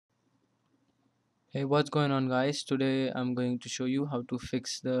Hey, what's going on, guys? Today I'm going to show you how to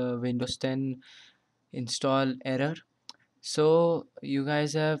fix the Windows 10 install error. So, you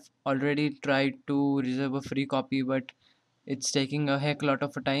guys have already tried to reserve a free copy, but it's taking a heck lot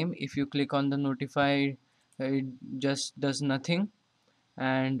of time. If you click on the notify, it just does nothing.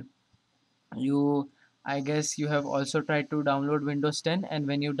 And you, I guess, you have also tried to download Windows 10, and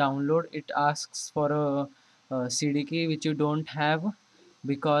when you download, it asks for a CD key which you don't have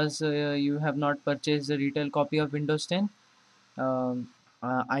because you have not purchased the retail copy of Windows 10.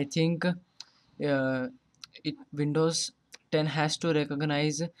 I think Windows 10 has to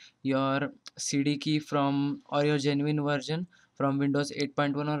recognize your CD key from or your genuine version from Windows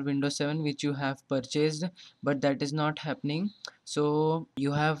 8.1 or Windows 7 which you have purchased, but that is not happening. So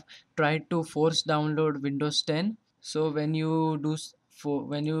you have tried to force download Windows 10. So when you do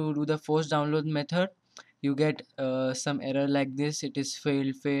the force download method, you get some error like this. It is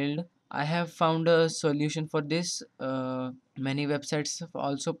failed. I have found a solution for this. Many websites have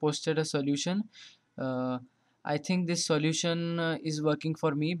also posted a solution. uh, I think this solution is working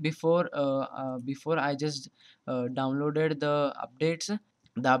for me. Before I just downloaded the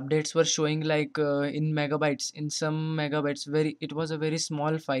updates were showing like in megabytes, in some megabytes. Very, it was a very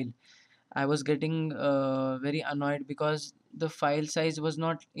small file. I was getting very annoyed because the file size was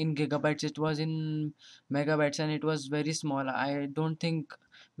not in gigabytes, it was in megabytes, and it was very small. I don't think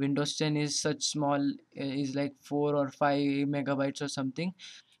Windows 10 is such small, is like 4 or 5 megabytes or something.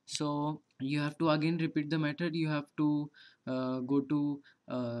 So you have to again repeat the method. You have to go to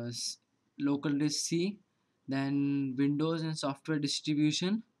local disk C, then Windows and software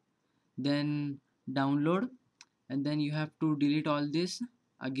distribution, then download, and then you have to delete all this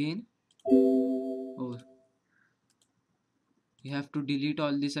again. Oh, you have to delete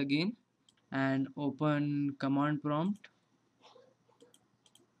all this again and open command prompt.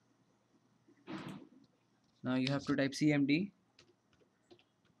 Now you have to type CMD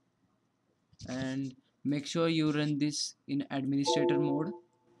and make sure you run this in administrator mode.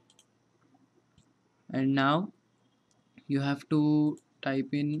 And now you have to type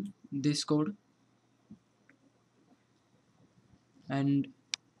in this code and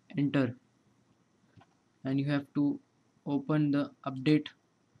enter, and you have to open the update.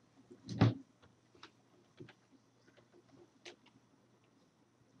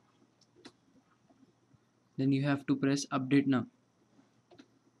 Then you have to press update now.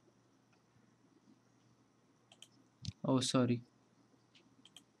 Oh, sorry,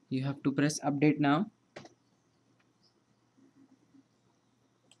 you have to press update now.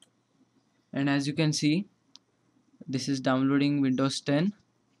 And as you can see, this is downloading Windows 10.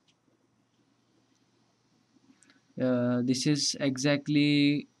 This is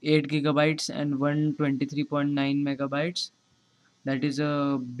exactly 8 gigabytes and 123.9 megabytes. That is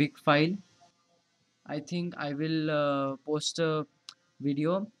a big file. I think I will post a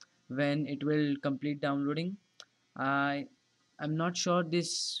video when it will complete downloading. I I'm not sure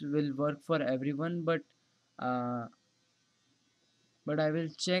this will work for everyone, uh, but I will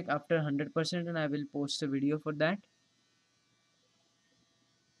check after 100% and I will post a video for that.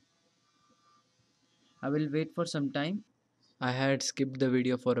 I will wait for some time. I had skipped the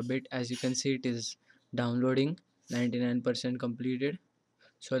video for a bit. As you can see, it is downloading, 99% completed.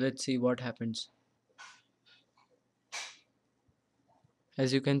 So let's see what happens.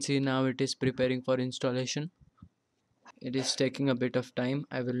 As you can see, now it is preparing for installation. It is taking a bit of time.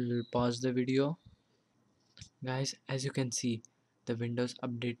 I will pause the video. Guys, as you can see, the Windows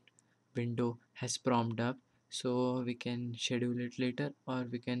update window has prompted up, so we can schedule it later or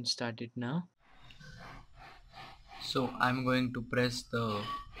we can start it now. So I'm going to press the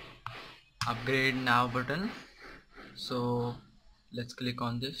upgrade now button. So let's click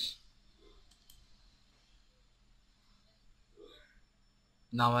on this.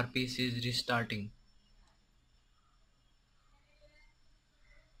 Now our PC is restarting.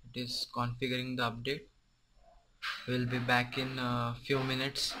 It is configuring the update. We'll be back in a few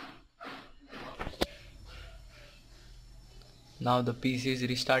minutes. Now the PC is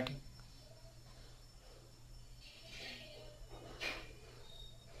restarting.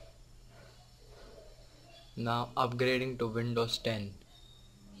 Now upgrading to Windows 10.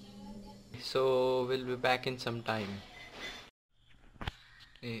 So we'll be back in some time.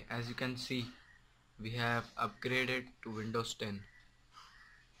 Hey, as you can see, we have upgraded to Windows 10.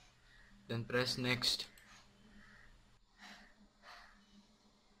 Then press next.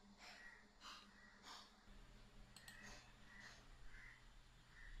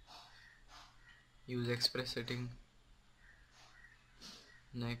 Use express setting.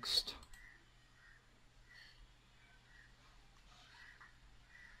 Next.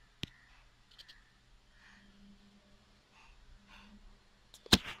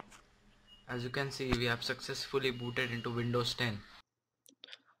 As you can see, we have successfully booted into Windows 10.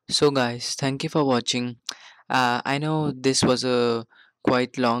 So guys, thank you for watching. I know this was a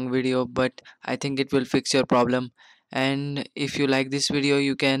quite long video, but I think it will fix your problem. And if you like this video,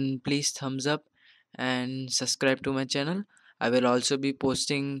 you can please thumbs up and subscribe to my channel. I will also be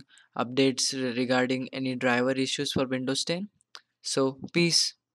posting updates regarding any driver issues for Windows 10. So peace.